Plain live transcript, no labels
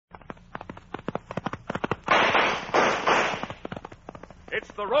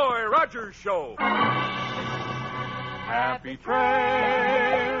It's the Roy Rogers Show. Happy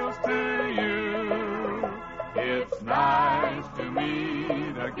trails to you. It's nice to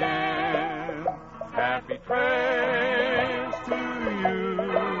meet again. Happy trails to you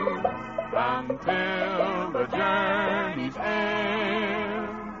until the journey's end.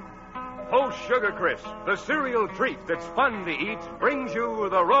 Post Sugar Crisp, the cereal treat that's fun to eat, brings you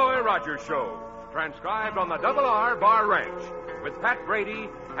the Roy Rogers Show. Transcribed on the Double R Bar Ranch with Pat Brady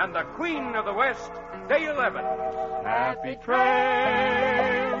and the Queen of the West, Dale Evans. Happy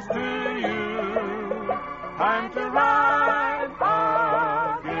trails to you. Time to ride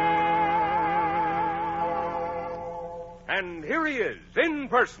again. And here he is, in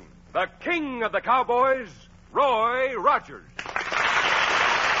person, the king of the cowboys, Roy Rogers.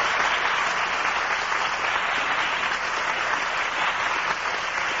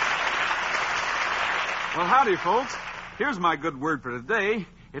 Well, howdy, folks. Here's my good word for today.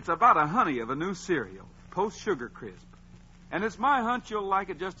 It's about a honey of a new cereal, Post Sugar Crisp. And it's my hunch you'll like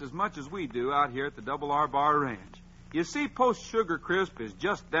it just as much as we do out here at the Double R Bar Ranch. You see, Post Sugar Crisp is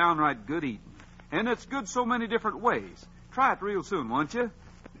just downright good eating. And it's good so many different ways. Try it real soon, won't you?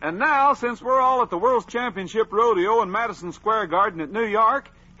 And now, since we're all at the World's Championship Rodeo in Madison Square Garden at New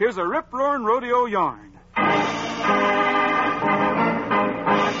York, here's a rip-roaring rodeo yarn.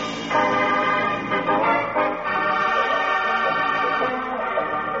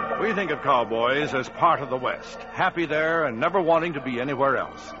 We think of cowboys as part of the West, happy there and never wanting to be anywhere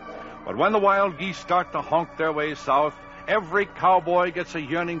else. But when the wild geese start to honk their way south, every cowboy gets a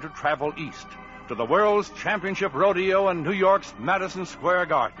yearning to travel east, to the World's Championship Rodeo in New York's Madison Square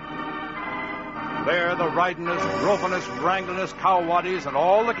Garden. There, the ridingest, ropingest, wranglingest cow-waddies and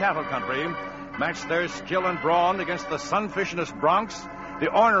all the cattle country match their skill and brawn against the sun-fishingest broncs, the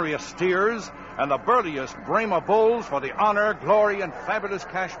orneriest steers, and the burliest Brahma bulls for the honor, glory, and fabulous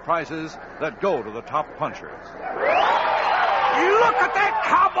cash prizes that go to the top punchers. Look at that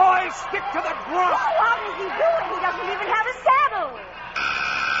cowboy stick to the grunt! Oh, what is he doing? He doesn't even have a saddle.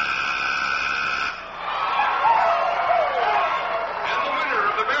 And the winner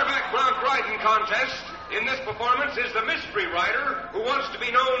of the bareback bronc riding contest in this performance is the mystery rider who wants to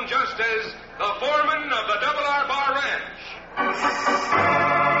be known just as the foreman of the Double R Bar Ranch.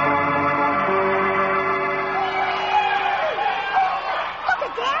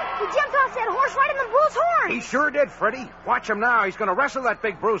 He jumped off that horse right in the bull's horn. He sure did, Freddie. Watch him now. He's going to wrestle that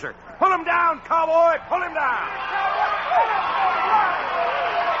big bruiser. Pull him down, cowboy. Pull him down.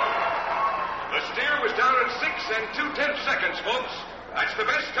 The steer was down in 6 2/10 seconds, folks. That's the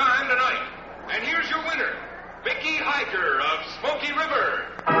best time tonight. And here's your winner, Vicky Hiker of Smoky River.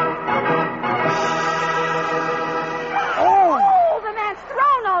 Oh, the man's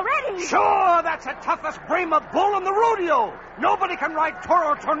thrown already. Sure, that's the toughest Brahma bull in the rodeo. Nobody can ride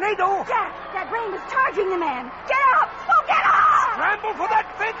Toro Tornado. Jack, that brain was charging the man. Get out! Oh, get out! Scramble for that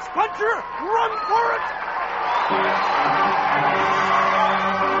fence, puncher. Run for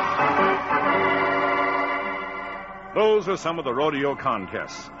it. Those are some of the rodeo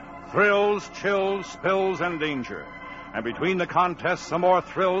contests. Thrills, chills, spills, and danger. And between the contests, some more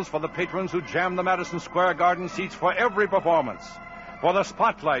thrills for the patrons who jam the Madison Square Garden seats for every performance. For the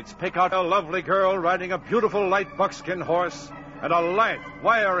spotlights, pick out a lovely girl riding a beautiful light buckskin horse and a lithe,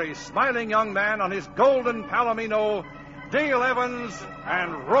 wiry, smiling young man on his golden palomino, Dale Evans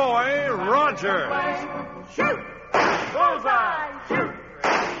and Roy Rogers. Shoot! Bullseye! Shoot!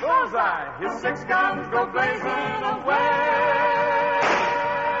 Bullseye! His 6 guns go blazing away.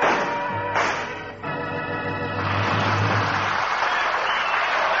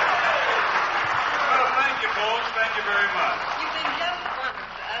 Thank you very much. You've been just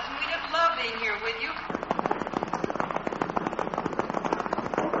wonderful to us, and we just love being here with you.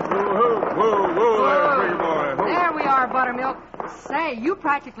 Whoa, there, pretty boy. Whoa. There we are, Buttermilk. Say, you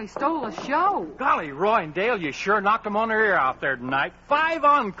practically stole the show. Golly, Roy and Dale, you sure knocked them on their ear out there tonight. 5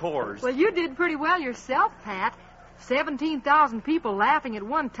 encores. Well, you did pretty well yourself, Pat. 17,000 people laughing at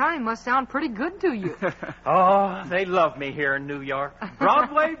one time must sound pretty good to you. Oh, they love me here in New York.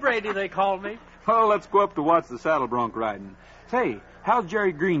 Broadway Brady, they call me. Well, let's go up to watch the saddle bronc riding. Say, how's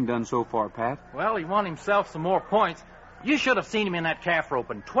Jerry Green done so far, Pat? Well, he won himself some more points. You should have seen him in that calf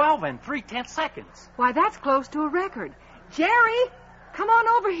roping. 12 3/10 seconds. Why, that's close to a record. Jerry, come on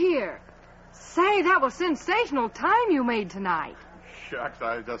over here. Say, that was sensational time you made tonight. Shucks,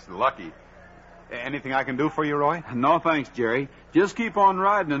 I was just lucky. Anything I can do for you, Roy? No, thanks, Jerry. Just keep on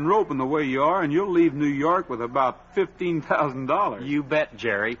riding and roping the way you are, and you'll leave New York with about $15,000. You bet,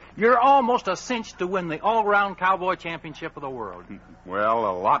 Jerry. You're almost a cinch to win the all-round cowboy championship of the world. Well,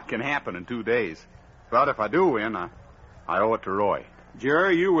 a lot can happen in 2 days. But if I do win, I owe it to Roy.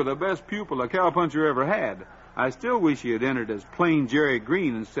 Jerry, you were the best pupil a cowpuncher ever had. I still wish you had entered as plain Jerry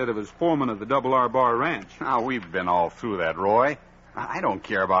Green instead of as foreman of the Double R Bar Ranch. Now, we've been all through that, Roy. I don't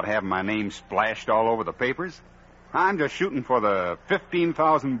care about having my name splashed all over the papers. I'm just shooting for the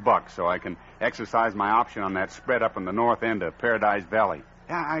 $15,000 so I can exercise my option on that spread up in the north end of Paradise Valley.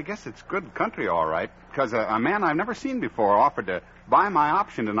 Yeah, I guess it's good country, all right, because a man I've never seen before offered to buy my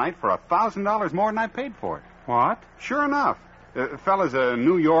option tonight for $1,000 more than I paid for it. What? Sure enough. The fella's a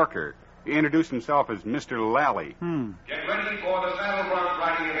New Yorker. He introduced himself as Mr. Lally. Get ready for the saddle bronc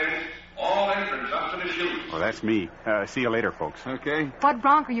riding event. All entrants up to the chute. Well, that's me. See you later, folks. Okay. What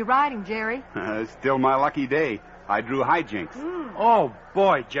bronc are you riding, Jerry? Still my lucky day. I drew hijinks. Oh,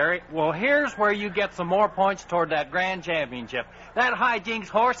 boy, Jerry. Well, here's where you get some more points toward that grand championship. That hijinks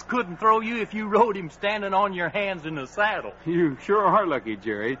horse couldn't throw you if you rode him standing on your hands in the saddle. You sure are lucky,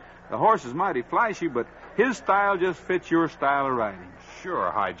 Jerry. The horse is mighty flashy, but his style just fits your style of riding.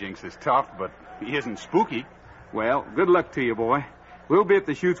 Sure, hijinks is tough, but he isn't spooky. Well, good luck to you, boy. We'll be at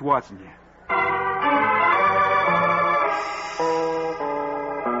the chutes watching you.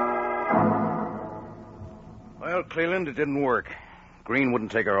 Well, Cleland, it didn't work. Green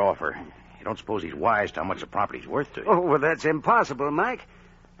wouldn't take our offer. You don't suppose he's wise to how much the property's worth to you? Oh, well, that's impossible, Mike.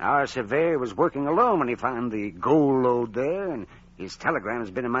 Our surveyor was working alone when he found the gold lode there, and his telegram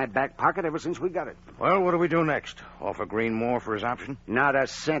has been in my back pocket ever since we got it. Well, what do we do next? Offer Green more for his option? Not a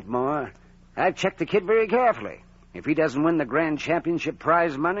cent more. I've checked the kid very carefully. If he doesn't win the grand championship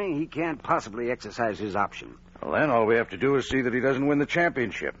prize money, he can't possibly exercise his option. Well, then all we have to do is see that he doesn't win the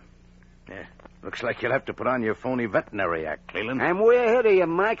championship. Yeah, looks like you'll have to put on your phony veterinary act, Cleland. I'm way ahead of you,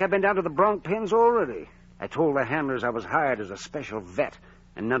 Mike. I've been down to the bronc pens already. I told the handlers I was hired as a special vet,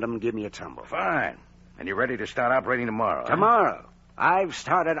 and none of them give me a tumble. Fine. And you're ready to start operating tomorrow? Tomorrow. I've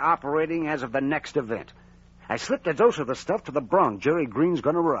started operating as of the next event. I slipped a dose of the stuff to the bronc Jerry Green's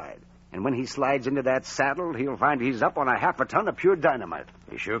going to ride. And when he slides into that saddle, he'll find he's up on a half a ton of pure dynamite.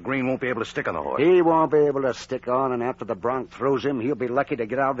 You sure Green won't be able to stick on the horse? He won't be able to stick on, and after the bronc throws him, he'll be lucky to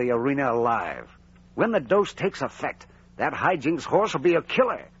get out of the arena alive. When the dose takes effect, that hijinks horse will be a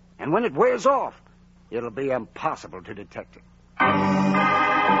killer. And when it wears off, it'll be impossible to detect it.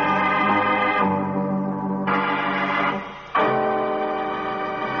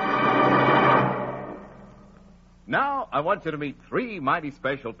 Now, I want you to meet three mighty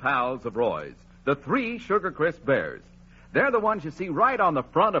special pals of Roy's, the 3 Sugar Crisp Bears. They're the ones you see right on the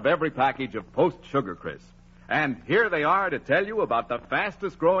front of every package of Post Sugar Crisp. And here they are to tell you about the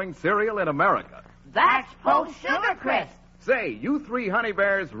fastest-growing cereal in America. That's Post Sugar Crisp. Say, you 3 honey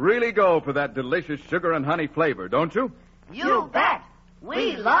bears really go for that delicious sugar and honey flavor, don't you? You bet.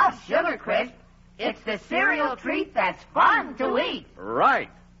 We love Sugar Crisp. It's the cereal treat that's fun to eat. Right.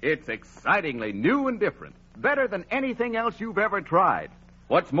 It's excitingly new and different. Better than anything else you've ever tried.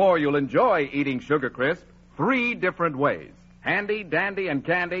 What's more, you'll enjoy eating Sugar Crisp 3 different ways. Handy, Dandy, and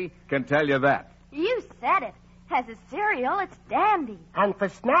Candy can tell you that. You said it. As a cereal, it's dandy. And for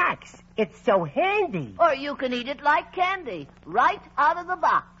snacks, it's so handy. Or you can eat it like candy, right out of the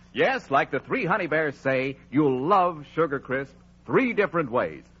box. Yes, like the 3 honey bears say, you'll love Sugar Crisp 3 different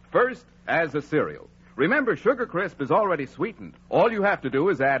ways. First, as a cereal. Remember, Sugar Crisp is already sweetened. All you have to do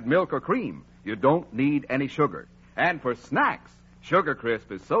is add milk or cream. You don't need any sugar. And for snacks, Sugar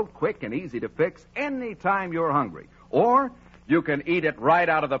Crisp is so quick and easy to fix any time you're hungry. Or you can eat it right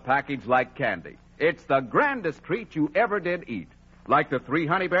out of the package like candy. It's the grandest treat you ever did eat. Like the 3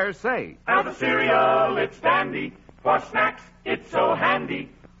 honey bears say. As a cereal, it's dandy. For snacks, it's so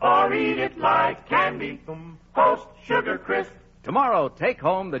handy. Or eat it like candy. Post Sugar Crisp. Tomorrow, take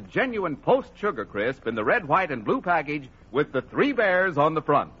home the genuine Post Sugar Crisp in the red, white, and blue package with the 3 bears on the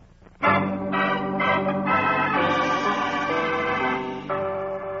front.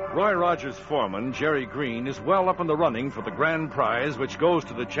 Roy Rogers' foreman, Jerry Green, is well up in the running for the grand prize, which goes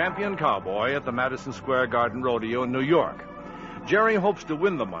to the champion cowboy at the Madison Square Garden Rodeo in New York. Jerry hopes to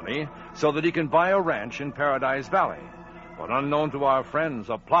win the money so that he can buy a ranch in Paradise Valley. But unknown to our friends,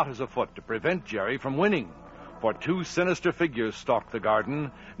 a plot is afoot to prevent Jerry from winning. For 2 sinister figures stalk the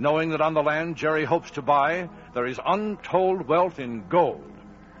garden, knowing that on the land Jerry hopes to buy, there is untold wealth in gold.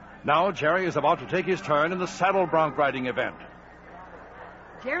 Now Jerry is about to take his turn in the saddle bronc riding event.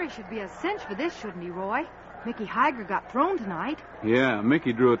 Jerry should be a cinch for this, shouldn't he, Roy? Mickey Heiger got thrown tonight. Yeah,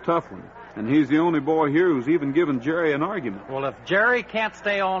 Mickey drew a tough one. And he's the only boy here who's even given Jerry an argument. Well, if Jerry can't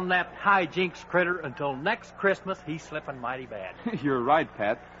stay on that hijinks critter until next Christmas, he's slipping mighty bad. You're right,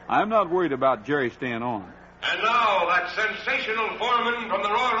 Pat. I'm not worried about Jerry staying on. And now, that sensational foreman from the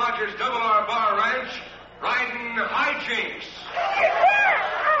Roy Rogers Double R Bar Ranch, riding hijinks.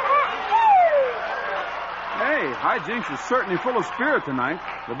 Hey, Hijinks is certainly full of spirit tonight.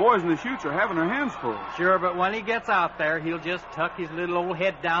 The boys in the chutes are having their hands full. Sure, but when he gets out there, he'll just tuck his little old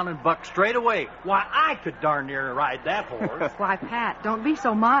head down and buck straight away. Why, I could darn near ride that horse. Why, Pat, don't be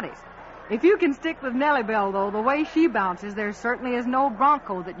so modest. If you can stick with Nellie Bell, though, the way she bounces, there certainly is no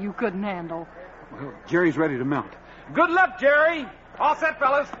bronco that you couldn't handle. Well, Jerry's ready to mount. Good luck, Jerry. All set,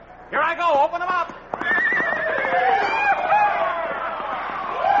 fellas. Here I go. Open them up.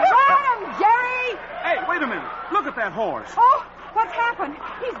 Ride him, Jerry! Hey, wait a minute. Look at that horse. Oh, what's happened?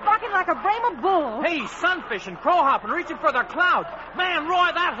 He's bucking like a Brahma bull. Hey, sunfishing, crowhopping, reaching for the clouds. Man,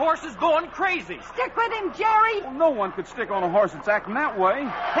 Roy, that horse is going crazy. Stick with him, Jerry. Well, no one could stick on a horse that's acting that way.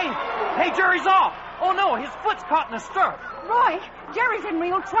 Hey, Jerry's off. Oh, no, his foot's caught in a stirrup. Roy, Jerry's in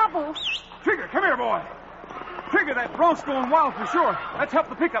real trouble. Trigger, come here, boy. Trigger, that bronk's going wild for sure. Let's help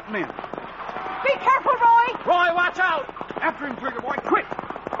the pickup men. Be careful, Roy. Roy, watch out. After him, Trigger, boy, quick.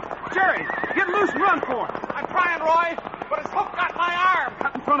 Jerry, get loose and run for him. I'm trying, Roy, but his hook got my arm.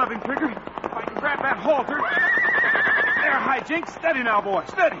 Cut in front of him, Trigger. If I can grab that halter. There, Hijinks. Steady now, boy.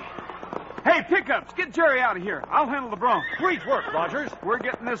 Steady. Hey, pickups, get Jerry out of here. I'll handle the bronc. Great work, Rogers. We're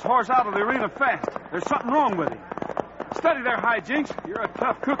getting this horse out of the arena fast. There's something wrong with him. Steady there, Hijinks. You're a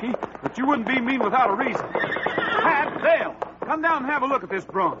tough cookie, but you wouldn't be mean without a reason. Pat, Dale, come down and have a look at this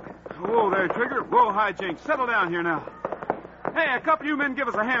bronc. Whoa there, Trigger. Whoa, Hijinks. Settle down here now. Hey, a couple of you men give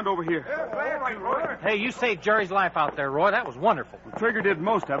us a hand over here. Hey, you saved Jerry's life out there, Roy. That was wonderful. Well, Trigger did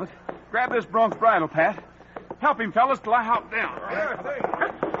most of it. Grab this bronc's bridle, Pat. Help him, fellas, till I hop down.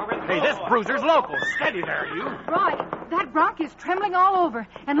 Hey, this bruiser's local. Steady there, you. Roy, that bronc is trembling all over.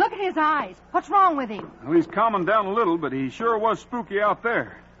 And look at his eyes. What's wrong with him? Well, he's calming down a little, but he sure was spooky out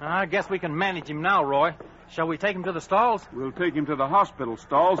there. I guess we can manage him now, Roy. Shall we take him to the stalls? We'll take him to the hospital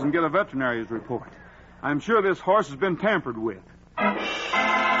stalls and get a veterinary's report. I'm sure this horse has been tampered with.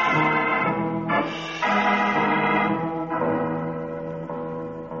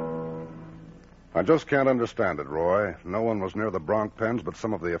 I just can't understand it, Roy. No one was near the bronc pens but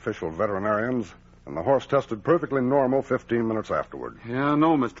some of the official veterinarians, and the horse tested perfectly normal 15 minutes afterward. Yeah,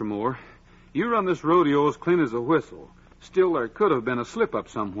 no, Mr. Moore. You run this rodeo as clean as a whistle. Still, there could have been a slip-up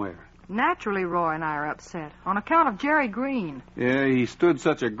somewhere. Naturally, Roy and I are upset on account of Jerry Green. Yeah, he stood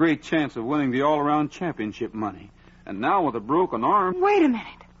such a great chance of winning the all-around championship money. And now with a broken arm... Wait a minute.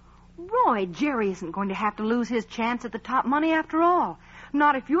 Roy, Jerry isn't going to have to lose his chance at the top money after all.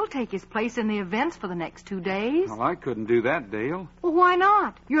 Not if you'll take his place in the events for the next 2 days. Well, I couldn't do that, Dale. Well, why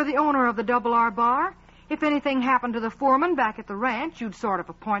not? You're the owner of the Double R Bar. If anything happened to the foreman back at the ranch, you'd sort of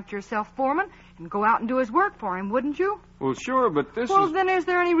appoint yourself foreman and go out and do his work for him, wouldn't you? Well, sure, but this Well, then is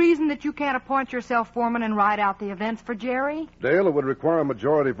there any reason that you can't appoint yourself foreman and ride out the events for Jerry? Dale, it would require a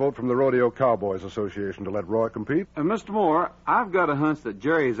majority vote from the Rodeo Cowboys Association to let Roy compete. Mr. Moore, I've got a hunch that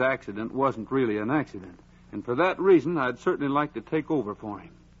Jerry's accident wasn't really an accident. And for that reason, I'd certainly like to take over for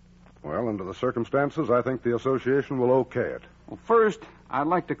him. Well, under the circumstances, I think the association will okay it. Well, first, I'd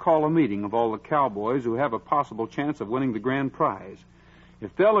like to call a meeting of all the cowboys who have a possible chance of winning the grand prize.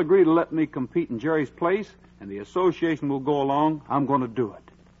 If they'll agree to let me compete in Jerry's place and the association will go along, I'm going to do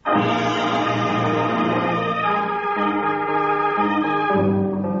it.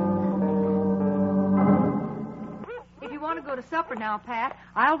 If you want to go to supper now, Pat,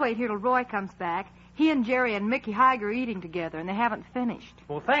 I'll wait here till Roy comes back. He and Jerry and Mickey Hyger are eating together, and they haven't finished.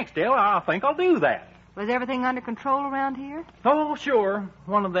 Well, thanks, Dale. I think I'll do that. Was everything under control around here? Oh, sure.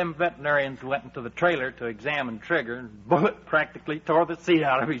 One of them veterinarians went into the trailer to examine Trigger, and Bullet practically tore the seat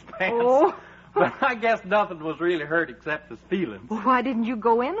out of his pants. Oh. But I guess nothing was really hurt except his feelings. Well, why didn't you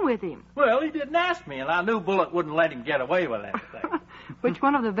go in with him? Well, he didn't ask me, and I knew Bullet wouldn't let him get away with that thing. Which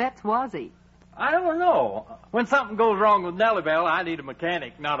one of the vets was he? I don't know. When something goes wrong with Nellie Bell, I need a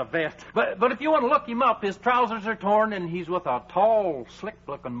mechanic, not a vet. But if you want to look him up, his trousers are torn, and he's with a tall,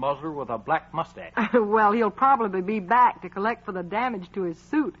 slick-looking muzzler with a black mustache. Well, he'll probably be back to collect for the damage to his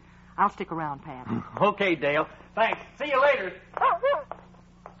suit. I'll stick around, Pat. Okay, Dale. Thanks. See you later.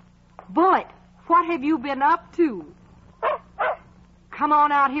 Bullet, what have you been up to? Come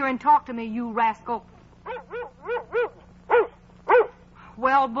on out here and talk to me, you rascal.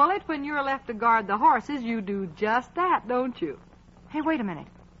 Well, Bullet, when you're left to guard the horses, you do just that, don't you? Hey, wait a minute.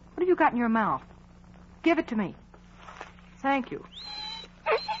 What have you got in your mouth? Give it to me. Thank you.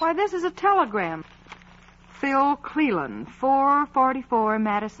 Why, this is a telegram. Phil Cleland, 444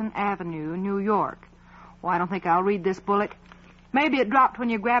 Madison Avenue, New York. Well, I don't think I'll read this, Bullet. Maybe it dropped when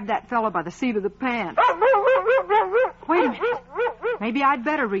you grabbed that fellow by the seat of the pants. Wait a minute. Maybe I'd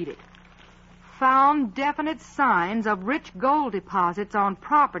better read it. Found definite signs of rich gold deposits on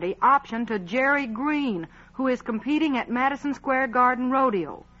property optioned to Jerry Green, who is competing at Madison Square Garden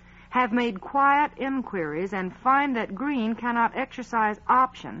Rodeo. have made quiet inquiries and find that Green cannot exercise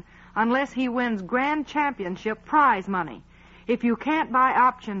option unless he wins grand championship prize money. If you can't buy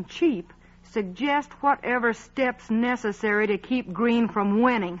option cheap, suggest whatever steps necessary to keep Green from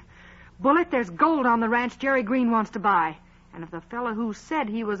winning. Bullet, there's gold on the ranch Jerry Green wants to buy. And if the fellow who said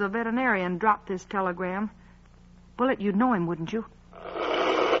he was a veterinarian dropped this telegram, Bullet, you'd know him, wouldn't you?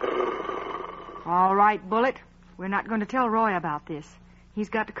 All right, Bullet. We're not going to tell Roy about this. He's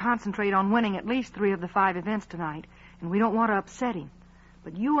got to concentrate on winning at least 3 of the 5 events tonight, and we don't want to upset him.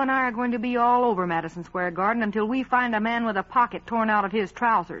 But you and I are going to be all over Madison Square Garden until we find a man with a pocket torn out of his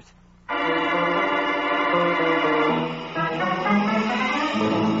trousers.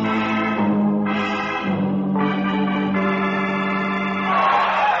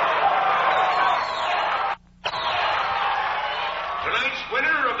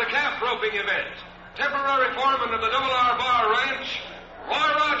 Roping event. Temporary foreman of the Double R Bar Ranch,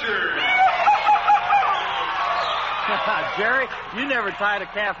 Roy Rogers. Jerry, you never tied a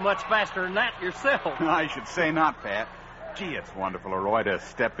calf much faster than that yourself. I should say not, Pat. Gee, it's wonderful of Roy to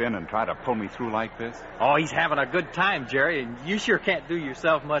step in and try to pull me through like this. Oh, he's having a good time, Jerry, and you sure can't do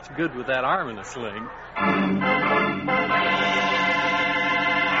yourself much good with that arm in a sling.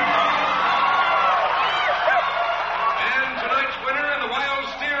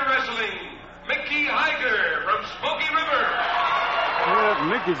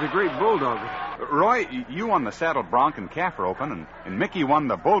 Mickey's a great bulldogger. Roy, you won the saddle bronc and calf roping, and Mickey won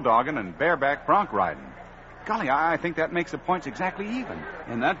the bulldogging and bareback bronc riding. Golly, I think that makes the points exactly even.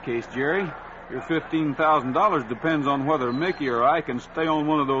 In that case, Jerry, your $15,000 depends on whether Mickey or I can stay on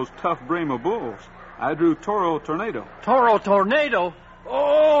one of those tough Brahma bulls. I drew Toro Tornado. Toro Tornado?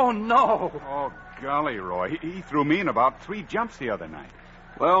 Oh, no. Oh, golly, Roy. He threw me in about 3 jumps the other night.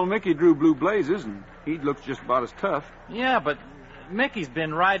 Well, Mickey drew Blue Blazes, and he looks just about as tough. Yeah, but Mickey's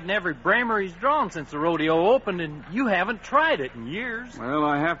been riding every Bramer he's drawn since the rodeo opened, and you haven't tried it in years. Well,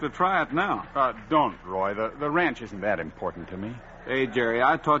 I have to try it now. Don't, Roy. The ranch isn't that important to me. Hey, Jerry,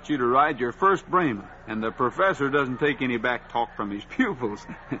 I taught you to ride your first Brahma, and the professor doesn't take any back talk from his pupils.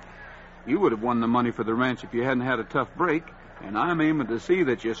 You would have won the money for the ranch if you hadn't had a tough break, and I'm aiming to see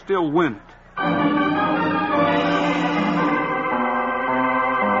that you still win it.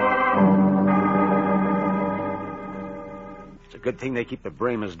 Good thing they keep the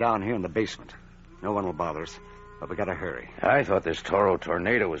Brahmas down here in the basement. No one will bother us, but we gotta hurry. I thought this Toro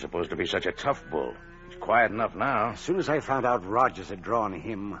Tornado was supposed to be such a tough bull. He's quiet enough now. As soon as I found out Rogers had drawn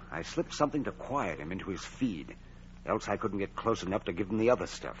him, I slipped something to quiet him into his feed. Else I couldn't get close enough to give him the other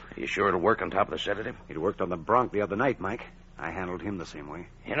stuff. You sure it'll work on top of the sedative? It worked on the bronc the other night, Mike. I handled him the same way.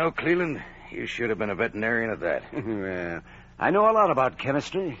 You know, Cleveland, you should have been a veterinarian at that. Well, I know a lot about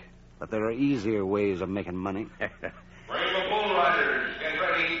chemistry, but there are easier ways of making money. Brahma bull riders, get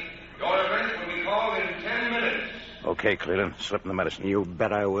ready. Your event will be called in 10 minutes. Okay, Cleveland, slip in the medicine. You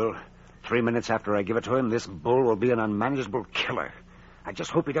bet I will. 3 minutes after I give it to him, this bull will be an unmanageable killer. I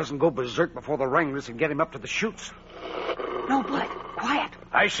just hope he doesn't go berserk before the wranglers can get him up to the chutes. No, Bullet. Quiet.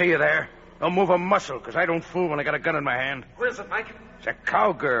 I see you there. Don't move a muscle, because I don't fool when I got a gun in my hand. Where is it, Mike? It's a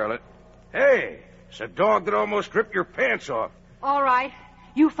cowgirl. Hey, it's a dog that almost ripped your pants off. All right.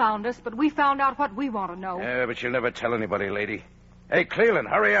 You found us, but we found out what we want to know. Yeah, but you'll never tell anybody, lady. Hey, Cleveland,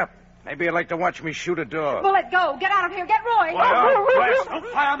 hurry up. Maybe you'd like to watch me shoot a dog. Bullet, go. Get out of here. Get Roy. West, don't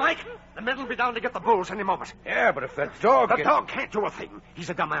fire, Mike. The men will be down to get the bulls any moment. Yeah, but if that dog... The dog can't do a thing. He's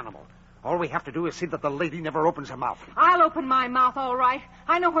a dumb animal. All we have to do is see that the lady never opens her mouth. I'll open my mouth, all right.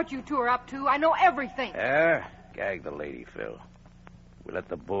 I know what you two are up to. I know everything. Yeah? Gag the lady, Phil. We let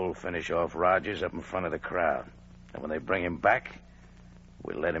the bull finish off Rogers up in front of the crowd. And when they bring him back,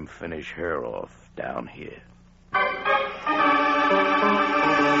 we'll let him finish her off down here.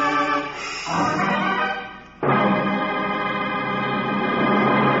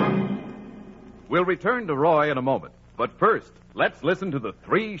 We'll return to Roy in a moment. But first, let's listen to the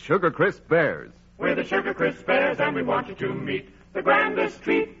 3 Sugar Crisp Bears. We're the Sugar Crisp Bears, and we want you to meet the grandest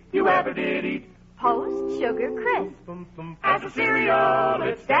treat you ever did eat. Post Sugar Crisp. As a cereal,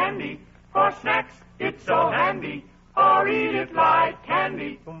 it's dandy. For snacks, it's so handy. Or eat it like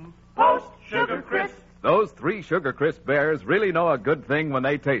candy. Post Sugar Crisp. Those 3 Sugar Crisp Bears really know a good thing when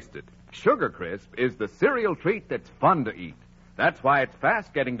they taste it. Sugar Crisp is the cereal treat that's fun to eat. That's why it's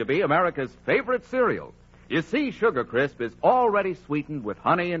fast getting to be America's favorite cereal. You see, Sugar Crisp is already sweetened with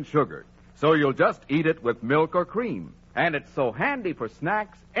honey and sugar, so you'll just eat it with milk or cream. And it's so handy for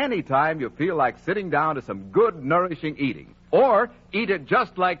snacks anytime you feel like sitting down to some good, nourishing eating. Or eat it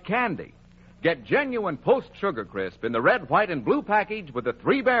just like candy. Get genuine Post Sugar Crisp in the red, white, and blue package with the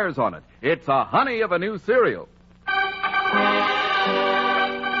 3 bears on it. It's a honey of a new cereal.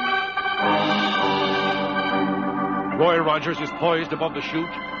 Roy Rogers is poised above the chute,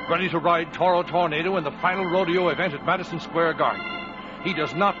 ready to ride Toro Tornado in the final rodeo event at Madison Square Garden. He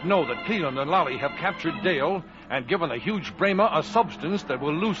does not know that Cleland and Lally have captured Dale and given the huge Brahma a substance that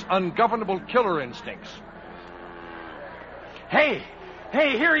will loose ungovernable killer instincts. Hey,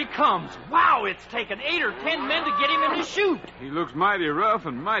 here he comes. Wow, it's taken 8 or 10 men to get him in the chute. He looks mighty rough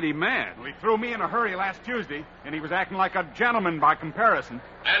and mighty mad. Well, he threw me in a hurry last Tuesday, and he was acting like a gentleman by comparison.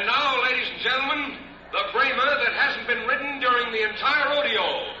 And now, ladies and gentlemen, the Brahma that hasn't been ridden during the entire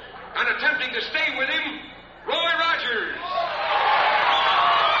rodeo. And attempting to stay with him, Roy Rogers.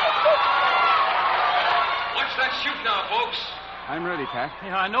 Watch that chute now, folks. I'm ready, Pat.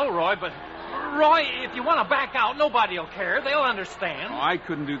 Yeah, I know, Roy, but... Roy, if you want to back out, nobody'll care. They'll understand. Oh, I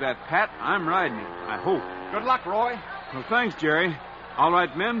couldn't do that, Pat. I'm riding him, I hope. Good luck, Roy. Well, thanks, Jerry. All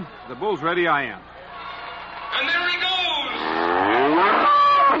right, men. The bull's ready, I am. And there he goes.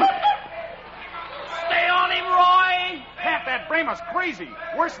 Stay on him, Roy! Pat, that Brahma's crazy.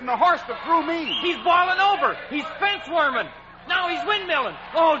 Worse than the horse that threw me. He's boiling over. He's fence worming. Now he's windmilling.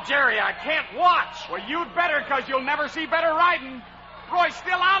 Oh, Jerry, I can't watch. Well, you'd better, because you'll never see better riding. Roy's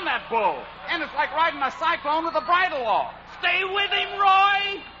still on that bull. And it's like riding a cyclone with a bridle off. Stay with him,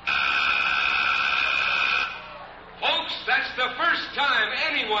 Roy! Folks, that's the first time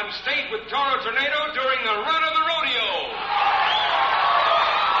anyone stayed with Toro Tornado during the run of the rodeo.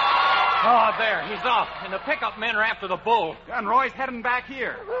 Oh, there, he's off. And the pickup men are after the bull. And Roy's heading back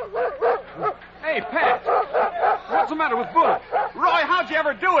here. Hey, Pat. What's the matter with Bullet? Roy, how'd you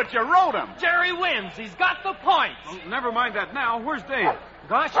ever do it? You rode him. Jerry wins. He's got the points. Well, never mind that now. Where's Dale?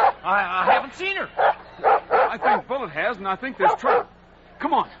 Gosh, I haven't seen her. I think Bullet has, and I think there's trouble.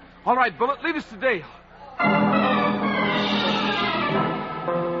 Come on. All right, Bullet, lead us to Dale.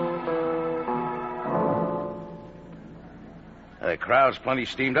 The crowd's plenty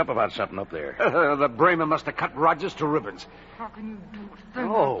steamed up about something up there. The Brahma must have cut Rogers to ribbons. How can you do a thing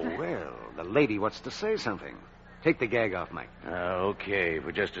Oh, like that? well, the lady wants to say something. Take the gag off, Mike. Okay,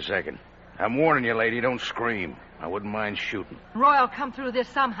 for just a second. I'm warning you, lady, don't scream. I wouldn't mind shooting. Roy'll come through this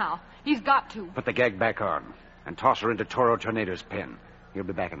somehow. He's got to. Put the gag back on and toss her into Toro Tornado's pen. He'll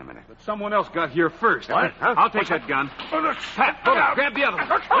be back in a minute. But someone else got here first. What? Huh? I'll take that gun. Pat, Bullet, grab the other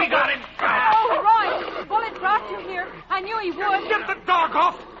one. We got him. Oh, Roy, Bullet brought you here. I knew he would. Get the dog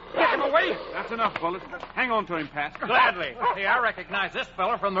off. Get him away. That's enough, Bullet. Hang on to him, Pat. Gladly. Hey, I recognize this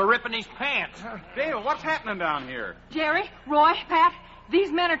fella from the rip in his pants. Dale, what's happening down here? Jerry, Roy, Pat, these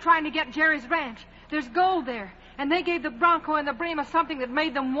men are trying to get Jerry's ranch. There's gold there, and they gave the Bronco and the Brahma something that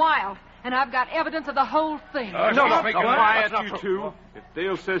made them wild. And I've got evidence of the whole thing. Quiet, you two. If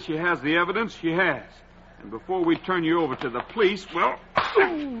Dale says she has the evidence, she has. And before we turn you over to the police, well,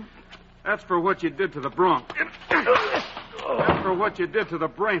 that's for what you did to the Bronco. That's for what you did to the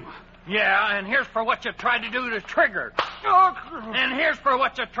Brahma. Yeah, and here's for what you tried to do to Trigger. And here's for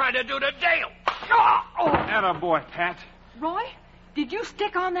what you tried to do to Dale. Attaboy, Pat. Roy, did you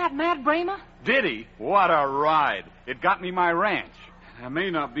stick on that mad Brahma? Did he? What a ride. It got me my ranch. I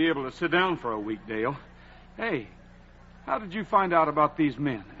may not be able to sit down for a week, Dale. Hey, how did you find out about these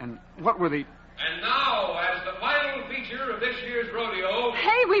men? And what were they... And now, as the final feature of this year's rodeo...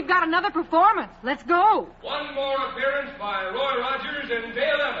 Hey, we've got another performance. Let's go. One more appearance by Roy Rogers and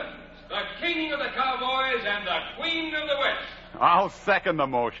Dale Evans, the king of the cowboys and the queen of the West. I'll second the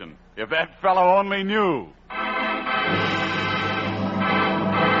motion. If that fellow only knew.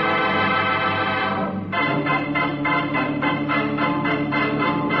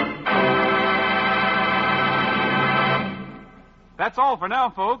 That's all for now,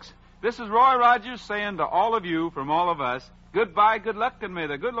 folks. This is Roy Rogers saying to all of you from all of us, goodbye, good luck, and may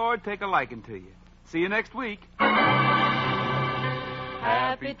the good Lord take a liking to you. See you next week.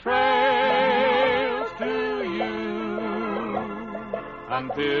 Happy trails to you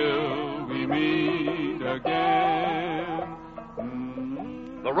until we meet again.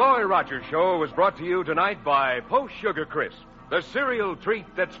 The Roy Rogers Show was brought to you tonight by Post Sugar Crisp, the cereal treat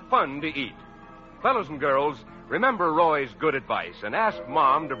that's fun to eat. Fellows and girls, remember Roy's good advice and ask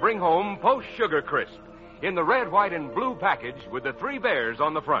Mom to bring home Post Sugar Crisp in the red, white, and blue package with the 3 bears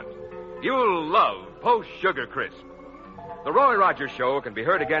on the front. You'll love Post Sugar Crisp. The Roy Rogers Show can be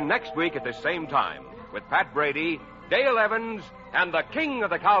heard again next week at this same time with Pat Brady, Dale Evans, and the king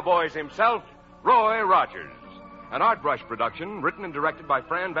of the cowboys himself, Roy Rogers. An Art Brush production written and directed by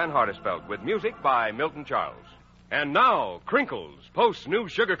Fran Van Hartesveld with music by Milton Charles. And now, Crinkles, Post's new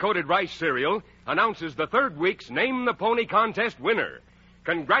sugar-coated rice cereal, announces the 3rd week's Name the Pony contest winner.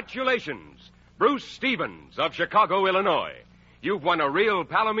 Congratulations, Bruce Stevens of Chicago, Illinois. You've won a real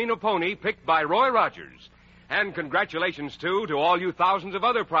Palomino pony picked by Roy Rogers. And congratulations, too, to all you thousands of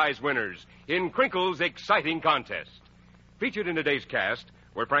other prize winners in Crinkles' exciting contest. Featured in today's cast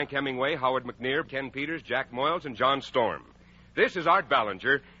were Frank Hemingway, Howard McNear, Ken Peters, Jack Moyles, and John Storm. This is Art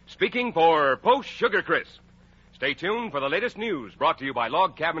Ballinger speaking for Post Sugar Crisp. Stay tuned for the latest news brought to you by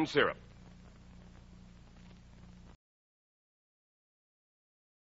Log Cabin Syrup.